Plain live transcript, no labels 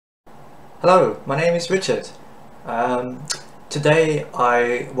Hello, my name is Richard. Um, Today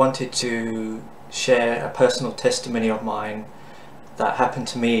I wanted to share a personal testimony of mine that happened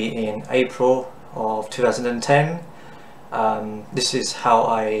to me in April of 2010. This is how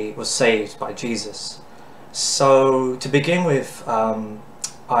I was saved by Jesus. So to begin with,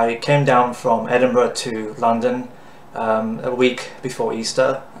 I came down from Edinburgh to London a week before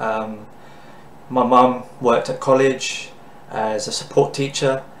Easter. My mum worked at college as a support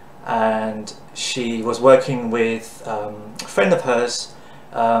teacher, and she was working with a friend of hers,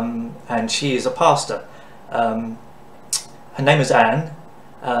 and she is a pastor. Her name is Anne.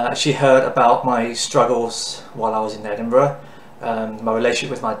 She heard about my struggles while I was in Edinburgh, my relationship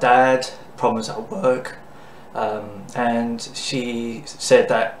with my dad, problems at work, and she said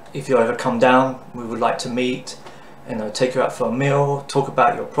that if you ever come down, we would like to meet, take you out for a meal, talk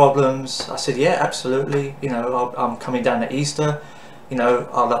about your problems. I said, yeah, absolutely. I'm coming down at Easter. I'd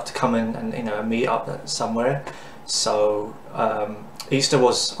love to come in and meet up somewhere. So Easter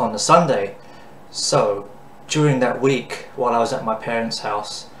was on a Sunday. So during that week, while I was at my parents'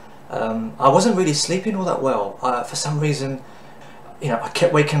 house, I wasn't really sleeping all that well. For some reason, I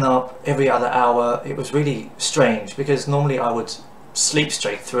kept waking up every other hour. It was really strange because normally I would sleep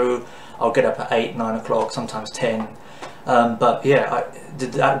straight through. I'll get up at 8, 9 o'clock, sometimes 10. But yeah,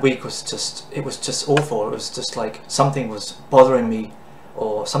 that week was just awful. It was just like something was bothering me,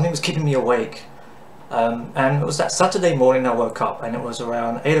 or something was keeping me awake. And it was that Saturday morning I woke up, and it was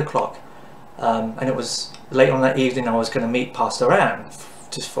around 8 o'clock. And it was late on that evening I was going to meet Pastor Anne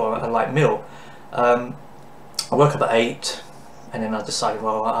just for a light meal. I woke up at 8, and then I decided,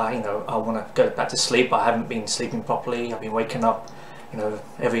 well, I want to go back to sleep. I haven't been sleeping properly. I've been waking up,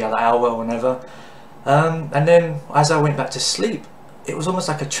 every other hour or whenever. And then as I went back to sleep, it was almost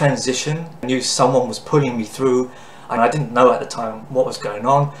like a transition. I knew someone was pulling me through, and I didn't know at the time what was going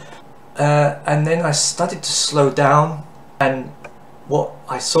on. And then I started to slow down, and what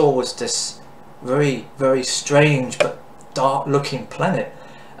I saw was this very, very strange but dark looking planet.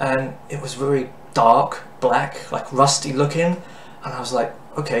 And it was very dark, black, like rusty looking. And I was like,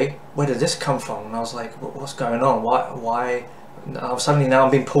 okay, where did this come from? And I was like, what's going on? Why? Suddenly now I'm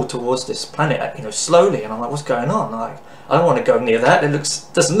being pulled towards this planet, slowly, and I'm like, what's going on? I don't want to go near that. It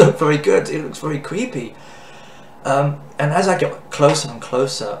doesn't look very good. It looks very creepy. And as I get closer and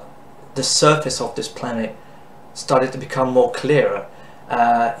closer, the surface of this planet started to become more clearer.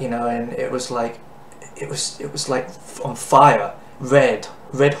 And it was like on fire,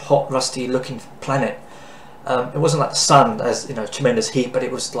 red hot, rusty looking planet. It wasn't like the sun, as tremendous heat, but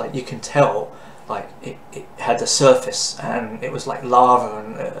it was like, you can tell, like it had the surface, and it was like lava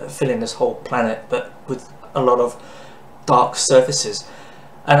and filling this whole planet, but with a lot of dark surfaces.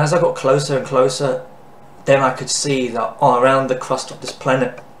 And as I got closer and closer, then I could see that all around the crust of this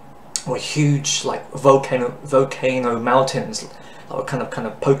planet were huge, like volcano mountains that were kind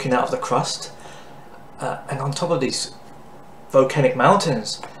of poking out of the crust. And on top of these volcanic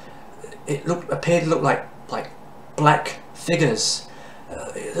mountains, it appeared to look like black figures.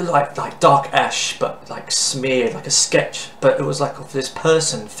 It looked like dark ash, but like smeared, like a sketch. But it was like of this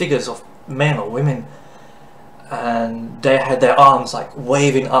person, figures of men or women, and they had their arms like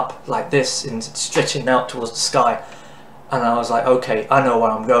waving up like this and stretching out towards the sky. And I was like, okay, I know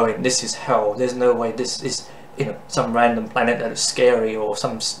where I'm going. This is hell. There's no way this is some random planet that is scary, or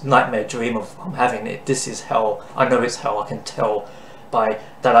some nightmare dream of I'm having it. This is hell. I know it's hell. I can tell by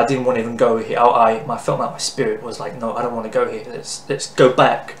that. I didn't want to even go here. I felt like my spirit was like, no, I don't want to go here. Let's go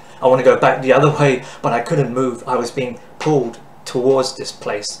back. I want to go back the other way, but I couldn't move. I was being pulled towards this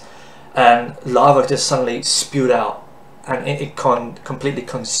place, and lava just suddenly spewed out, and it completely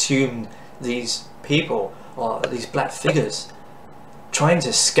consumed these people, or these black figures, trying to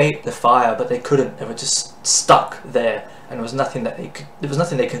escape the fire, but they couldn't. They were just stuck there, and there was nothing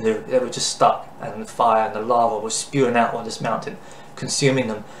they could do. They were just stuck, and the fire and the lava was spewing out on this mountain, consuming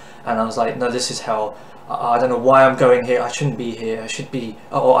them. And I was like, no, this is hell. I don't know why I'm going here. I shouldn't be here. I shouldn't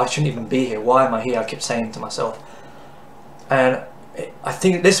even be here. Why am I here? I kept saying to myself. And I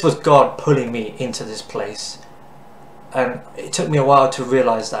think this was God pulling me into this place. And it took me a while to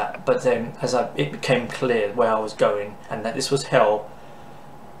realize that, but then it became clear where I was going, and that this was hell,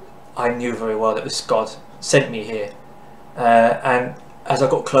 I knew very well that this God sent me here. And as I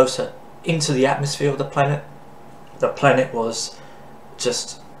got closer into the atmosphere of the planet was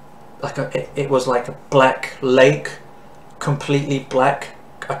just like it was like a black lake, completely black.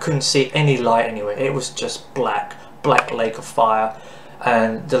 I couldn't see any light anywhere. It was just black lake of fire.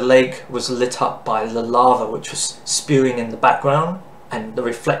 And the lake was lit up by the lava which was spewing in the background, and the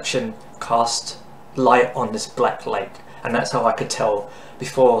reflection cast light on this black lake. And that's how I could tell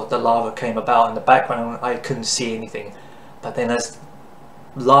before the lava came about in the background, I couldn't see anything. But then as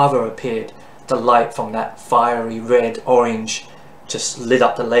lava appeared, the light from that fiery red orange just lit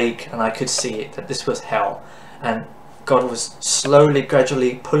up the lake, and I could see it, that this was hell. And God was slowly,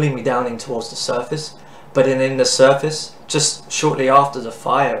 gradually pulling me down in towards the surface. But in the surface, just shortly after the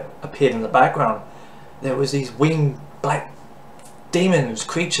fire appeared in the background, there was these winged black demons,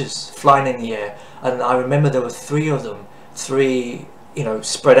 creatures flying in the air. And I remember there were 3 of them, 3, you know,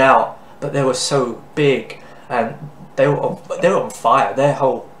 spread out, but they were so big, and they were on fire. Their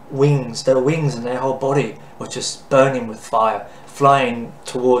whole wings, and their whole body was just burning with fire, flying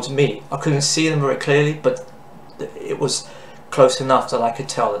towards me. I couldn't see them very clearly, but it was close enough that I could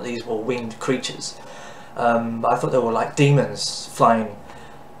tell that these were winged creatures. I thought they were like demons flying.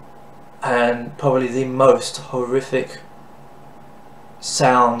 And probably the most horrific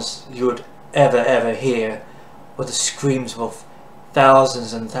sounds you would ever hear were the screams of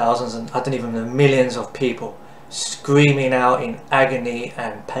thousands and thousands, and I don't even know, millions of people screaming out in agony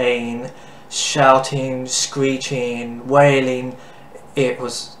and pain, shouting, screeching, wailing. It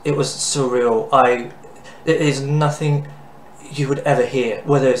was surreal. There is nothing you would ever hear,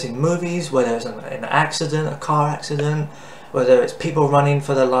 whether it's in movies, whether it's an accident, a car accident, whether it's people running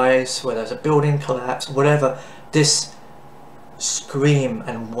for their lives, whether it's a building collapse, whatever. This scream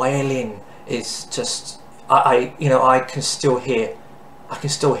and wailing is just, I can still hear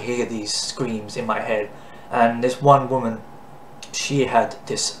these screams in my head. And this one woman, she had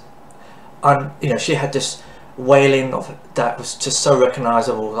this wailing of that was just so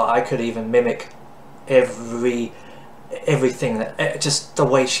recognizable that I could even mimic everything, that just the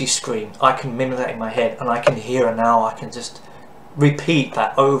way she screamed. I can mimic that in my head, and I can hear her now. I can just repeat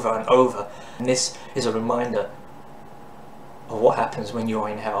that over and over. And this is a reminder of what happens when you're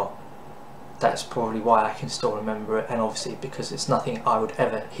in hell. That's probably why I can still remember it, and obviously because it's nothing I would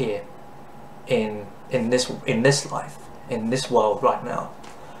ever hear in this life, in this world right now.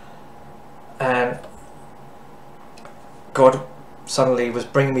 And God suddenly was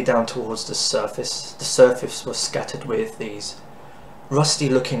bringing me down towards the surface. The surface was scattered with these rusty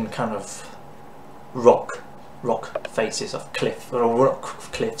looking kind of rock faces of cliff, or rock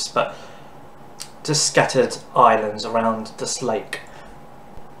cliffs, but just scattered islands around this lake.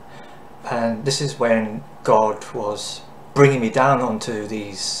 And this is when God was bringing me down onto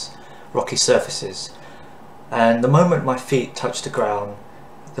these rocky surfaces. And the moment my feet touched the ground,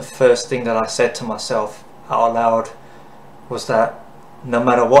 the first thing that I said to myself out loud was that no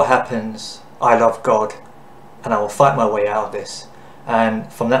matter what happens, I love God and I will fight my way out of this.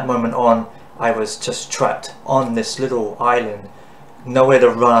 And from that moment on, I was just trapped on this little island, nowhere to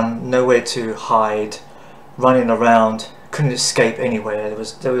run, nowhere to hide, running around, couldn't escape anywhere.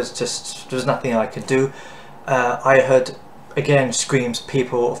 There was nothing I could do. I heard again screams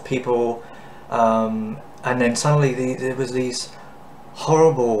of people, and then suddenly there was these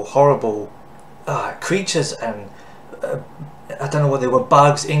horrible creatures, and I don't know what they were,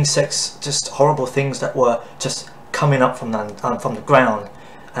 bugs, insects, just horrible things that were just coming up from the ground.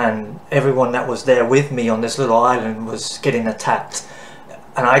 And everyone that was there with me on this little island was getting attacked,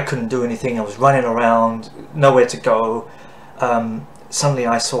 and I couldn't do anything. I was running around, nowhere to go. Suddenly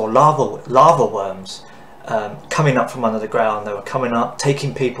I saw lava worms coming up from under the ground. They were coming up,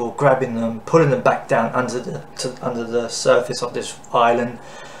 taking people, grabbing them, pulling them back down under the surface of this island,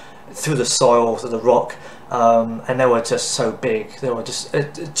 through the soil, through the rock. And they were just so big. They were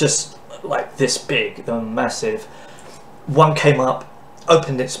just like this big. They were massive. One came up,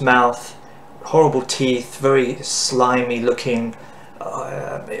 opened its mouth, horrible teeth, very slimy looking.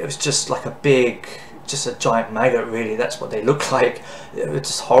 It was just like just a giant maggot, really. That's what they looked like. It was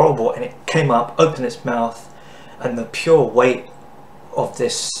just horrible. And it came up, opened its mouth, and the pure weight of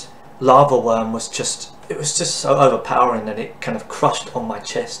this lava worm was just so overpowering that it kind of crushed on my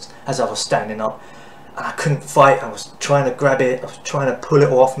chest as I was standing up. And I couldn't fight. I was trying to grab it, I was trying to pull it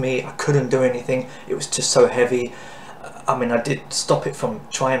off me. I couldn't do anything. It was just so heavy. I mean, I did stop it from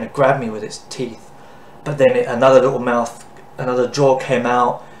trying to grab me with its teeth, but then another jaw came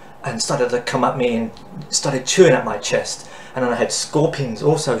out and started to come at me and started chewing at my chest. And then I had scorpions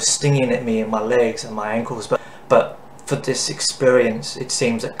also stinging at me in my legs and my ankles. But for this experience, it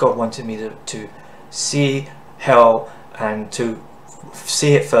seems that God wanted me to see hell and to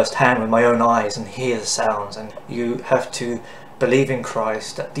see it firsthand with my own eyes and hear the sounds. And you have to believe in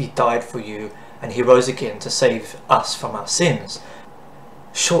Christ, that He died for you and He rose again to save us from our sins.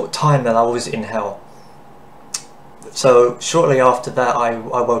 Short time that I was in hell. So shortly after that I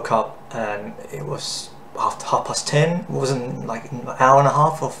woke up, and it was after 10:30. It wasn't like an hour and a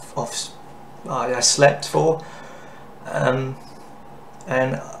half of I slept for.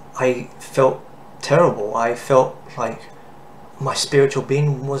 and I felt terrible. I felt like my spiritual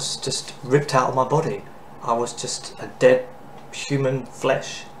being was just ripped out of my body. I was just a dead human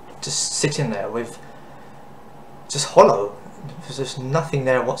flesh, just sitting there with just hollow. There's just nothing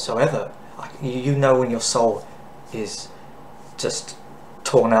there whatsoever. You know when your soul is just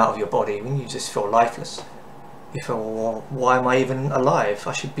torn out of your body, when you just feel lifeless. You feel, well, why am I even alive?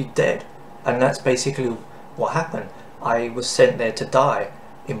 I should be dead. And that's basically what happened. I was sent there to die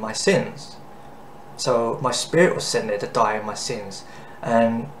in my sins. So my spirit was sent there to die in my sins.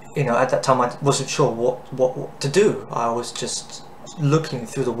 And you know, at that time I wasn't sure what to do. I was just looking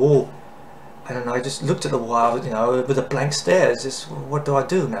through the wall, and I just looked at the wall, you know, with a blank stare. Just, what do I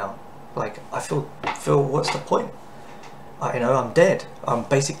do now? Like, I feel what's the point? You know, I'm dead. I'm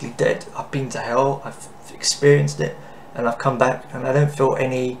basically dead. I've been to hell. I've experienced it, and I've come back, and I don't feel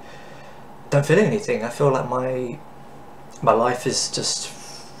anything. I feel like my life is just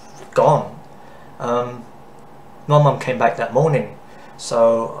gone. My mum came back that morning,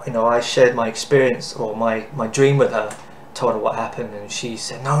 so you know, I shared my experience or my dream with her, told her what happened, and she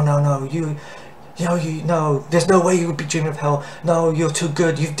said, no, you know, there's no way you would be dreaming of hell. No, you're too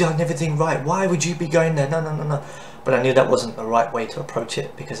good. You've done everything right. Why would you be going there? No. But I knew that wasn't the right way to approach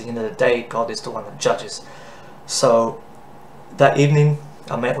it, because at the end of the day, God is the one that judges. So that evening,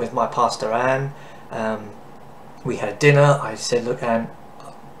 I met with my pastor Anne. We had dinner. I said, look, Anne,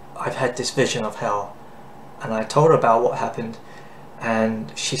 I've had this vision of hell, and I told her about what happened,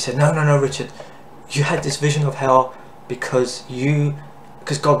 and she said, no, Richard, you had this vision of hell because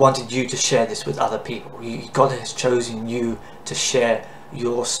God wanted you to share this with other people. God has chosen you to share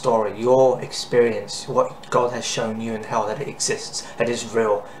your story, your experience, what God has shown you in hell, that it exists, that it is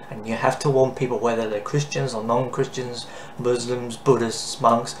real, and you have to warn people, whether they're Christians or non-Christians, Muslims, Buddhists,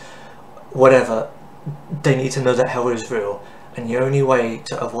 monks, whatever. They need to know that hell is real, and the only way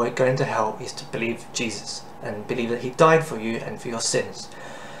to avoid going to hell is to believe Jesus and believe that he died for you and for your sins.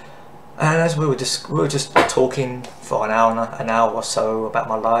 And as we were just talking for an hour or so about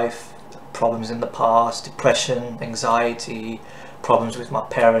my life, problems in the past, depression, anxiety, problems with my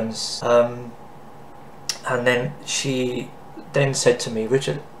parents, and then she then said to me,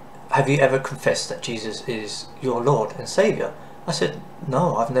 Richard, have you ever confessed that Jesus is your Lord and Saviour? I said,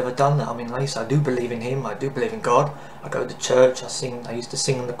 no, I've never done that. I mean, I do believe in him, I do believe in God, I go to church, I used to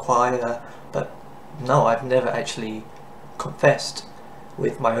sing in the choir, but no, I've never actually confessed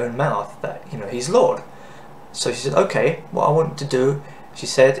with my own mouth that, you know, he's Lord. So she said, okay, what I want to do, she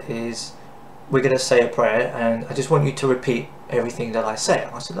said, is we're going to say a prayer, and I just want you to repeat everything that I say.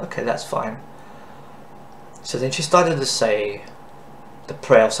 And I said, okay, that's fine. So then she started to say the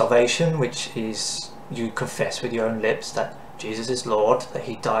prayer of salvation, which is you confess with your own lips that Jesus is Lord, that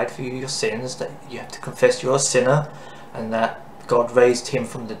he died for you, your sins, that you have to confess you're a sinner, and that God raised him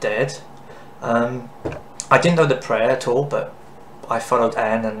from the dead. I didn't know the prayer at all, but I followed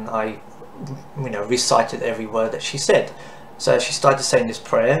Anne, and I, you know, recited every word that she said. So she started saying this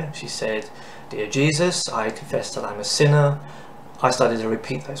prayer. She said, dear Jesus, I confess that I'm a sinner. I started to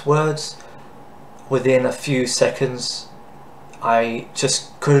repeat those words. Within a few seconds, I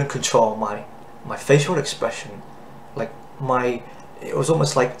just couldn't control my facial expression. Like it was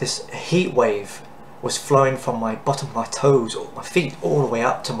almost like this heat wave was flowing from my bottom of my toes or my feet all the way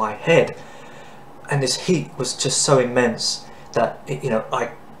up to my head, and this heat was just so immense that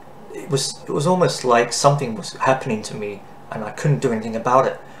it was almost like something was happening to me and I couldn't do anything about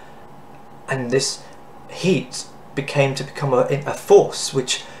it. And this heat became a force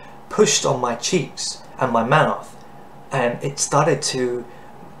which pushed on my cheeks and my mouth, and it started to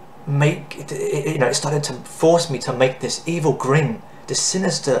it started to force me to make this evil grin, this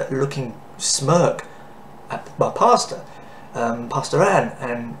sinister looking smirk at my pastor, Pastor Anne.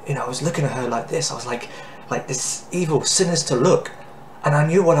 And you know, I was looking at her like this. I was like this evil, sinister look, and I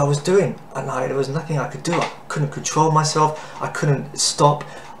knew what I was doing, and there was nothing I could do. I couldn't control myself. I couldn't stop.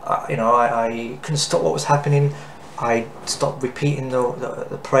 I couldn't stop what was happening. I stopped repeating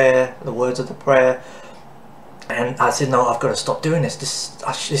the prayer, the words of the prayer, and I said, no, I've got to stop doing this.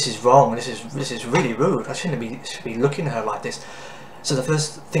 This is wrong. This is really rude. I shouldn't be looking at her like this. So the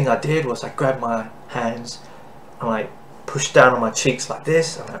first thing I did was I grabbed my hands and I pushed down on my cheeks like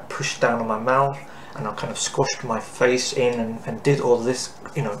this, and I pushed down on my mouth, and I kind of squashed my face in and did all this,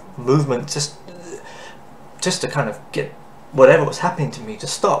 you know, movement just to kind of get whatever was happening to me to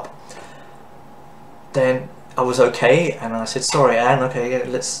stop. Then I was okay, and I said, sorry Anne, okay,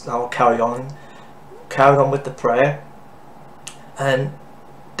 yeah, I'll carry on. Carried on with the prayer, and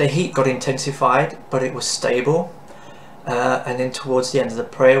the heat got intensified, but it was stable. And then towards the end of the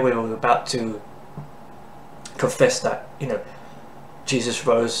prayer, we were about to confess that, you know, Jesus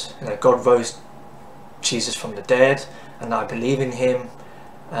rose, God rose Jesus from the dead, and I believe in him,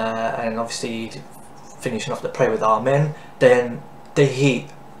 and obviously finishing off the prayer with amen, then the heat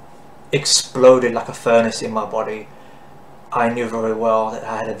exploded like a furnace in my body. I knew very well that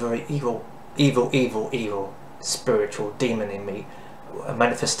I had a very evil spiritual demon in me, a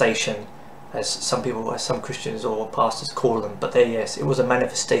manifestation, as some Christians or pastors call them, but yes, it was a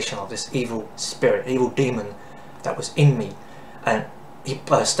manifestation of this evil spirit, evil demon that was in me, and he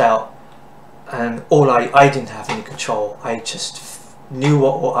burst out, and I didn't have any control. I just knew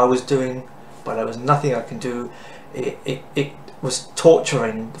what I was doing, but there was nothing I could do. It was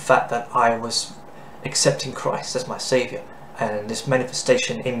torturing, the fact that I was accepting Christ as my Saviour, and this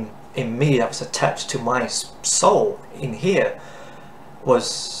manifestation in me that was attached to my soul in here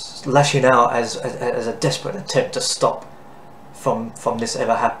was lashing out as a desperate attempt to stop from this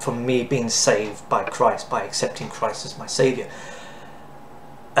ever happening, from me being saved by Christ, by accepting Christ as my Saviour.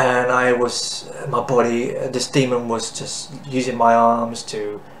 And my body, this demon was just using my arms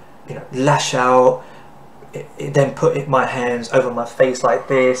to, lash out. It then put my hands over my face like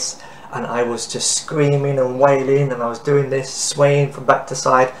this, and I was just screaming and wailing, and I was doing this, swaying from back to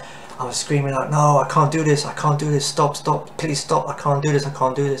side. I was screaming out, no, I can't do this, stop, please stop, I can't do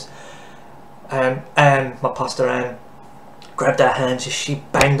this. And my pastor Anne grabbed her hands, she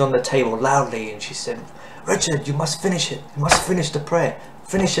banged on the table loudly, and she said, Richard, you must finish it, you must finish the prayer,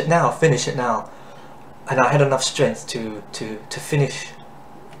 finish it now. And I had enough strength to finish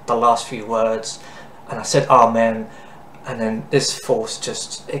the last few words, and I said amen, and then this force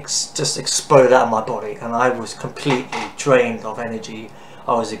just exploded out of my body, and I was completely drained of energy.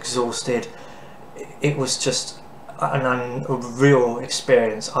 I was exhausted. It was just an unreal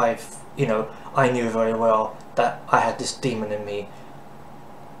experience. I knew very well that I had this demon in me,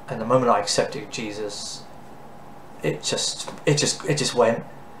 and the moment I accepted Jesus, it just went,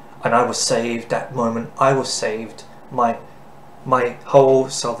 and I was saved. That moment I was saved. My whole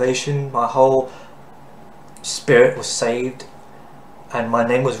salvation, my whole spirit was saved, and my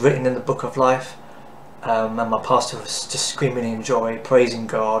name was written in the book of life. And my pastor was just screaming in joy, praising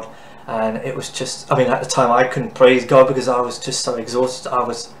God, and it was just, at the time I couldn't praise God because I was just so exhausted. I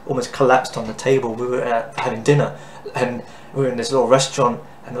was almost collapsed on the table. We were having dinner, and we were in this little restaurant,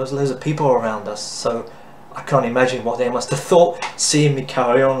 and there was loads of people around us, so I can't imagine what they must have thought seeing me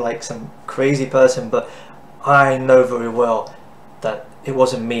carry on like some crazy person. But I know very well that it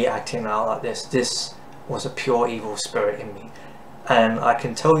wasn't me acting out like this was a pure evil spirit in me, and I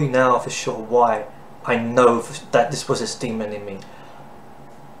can tell you now for sure why I know that this was a demon in me.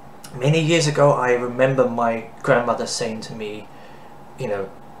 Many years ago, I remember my grandmother saying to me,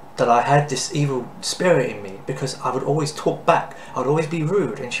 that I had this evil spirit in me because I would always talk back, I would always be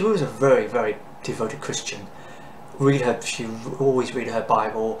rude, and she was a very, very devoted Christian. She always read her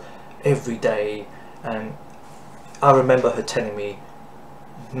Bible every day, and I remember her telling me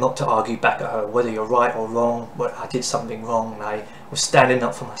not to argue back at her whether you're right or wrong, but I did something wrong, and I was standing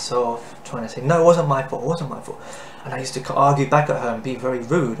up for myself, trying to say, no, it wasn't my fault, and I used to argue back at her and be very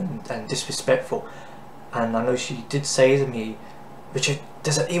rude and disrespectful. And I know she did say to me, Richard,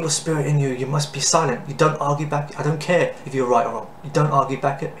 there's an evil spirit in you, you must be silent, you don't argue back, I don't care if you're right or wrong, you don't argue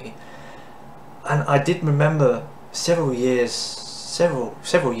back at me. And I did remember several years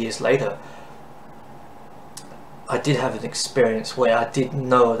later, I did have an experience where I did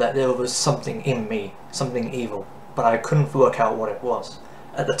know that there was something in me, something evil, but I couldn't work out what it was.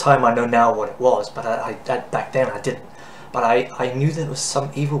 At the time, I know now what it was, but back then I didn't. But I knew there was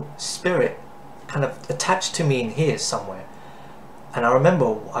some evil spirit kind of attached to me in here somewhere. And I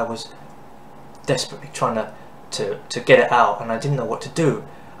remember I was desperately trying to get it out, and I didn't know what to do.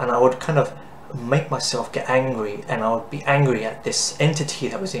 And I would kind of make myself get angry, and I would be angry at this entity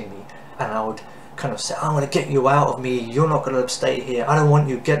that was in me, and I would kind of say, I'm going to get you out of me, you're not going to stay here, I don't want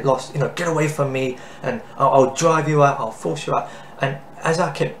you, get lost, get away from me, and I'll drive you out, I'll force you out. And as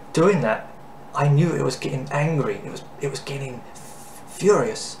I kept doing that, I knew it was getting angry, it was getting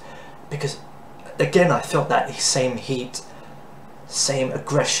furious, because again I felt that same heat, same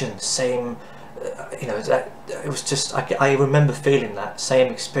aggression, same that it was just, I remember feeling that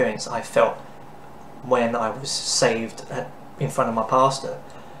same experience I felt when I was saved in front of my pastor,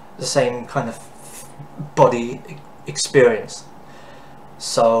 the same kind of body experience.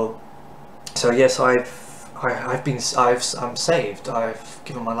 So yes, I'm saved. I've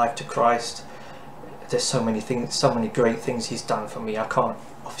given my life to Christ. There's so many things, so many great things He's done for me. I can't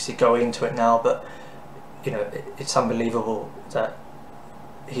obviously go into it now, but it's unbelievable that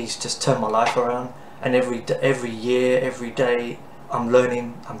He's just turned my life around. And every year, every day, I'm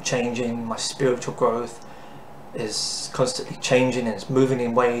learning, I'm changing, my spiritual growth is constantly changing and it's moving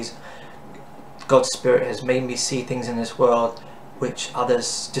in ways. God's Spirit has made me see things in this world which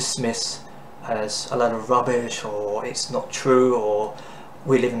others dismiss as a lot of rubbish, or it's not true, or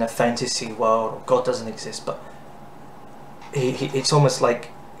we live in a fantasy world, or God doesn't exist. But it's almost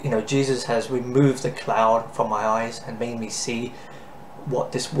like, you know, Jesus has removed the cloud from my eyes and made me see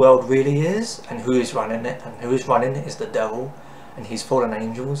what this world really is and who is running it. And who is running it is the devil and his fallen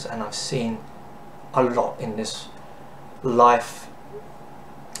angels. And I've seen a lot in this life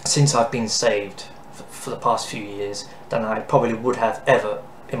since I've been saved for the past few years than I probably would have ever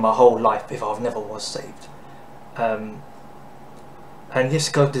in my whole life if I've never was saved. And yes,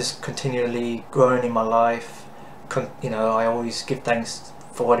 God is continually growing in my life. You know, I always give thanks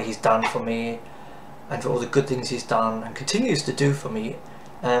for what He's done for me and for all the good things He's done and continues to do for me.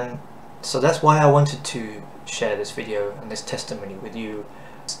 So that's why I wanted to share this video and this testimony with you.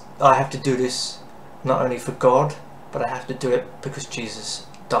 I have to do this not only for God, but I have to do it because Jesus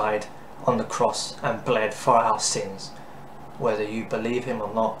died on the cross and bled for our sins. Whether you believe Him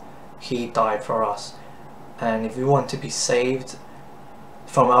or not, He died for us. And if we want to be saved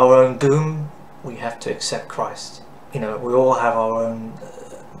from our own doom, we have to accept Christ. You know, we all have our own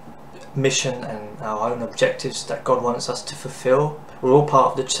mission and our own objectives that God wants us to fulfill. We're all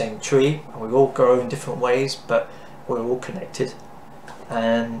part of the same tree and we all grow in different ways, but we're all connected.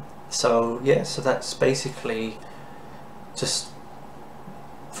 And so yeah, so that's basically just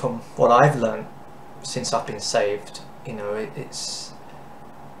from what I've learned since I've been saved. You know, it's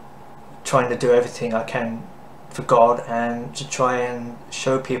trying to do everything I can for God and to try and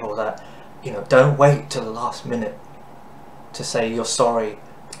show people that, you know, don't wait till the last minute to say you're sorry.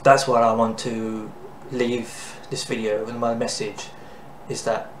 That's what I want to leave this video with. My message is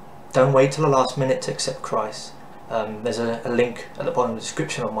that don't wait till the last minute to accept Christ. There's a link at the bottom of the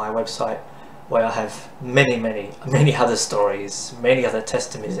description on my website where I have many other stories, many other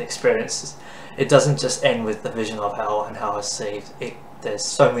testimonies and experiences. It doesn't just end with the vision of hell and how I was saved. There's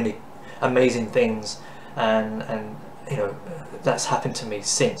so many amazing things, and you know, that's happened to me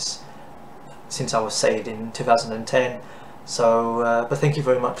since I was saved in 2010. So but thank you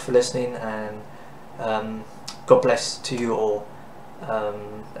very much for listening, and God bless to you all,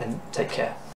 and take care.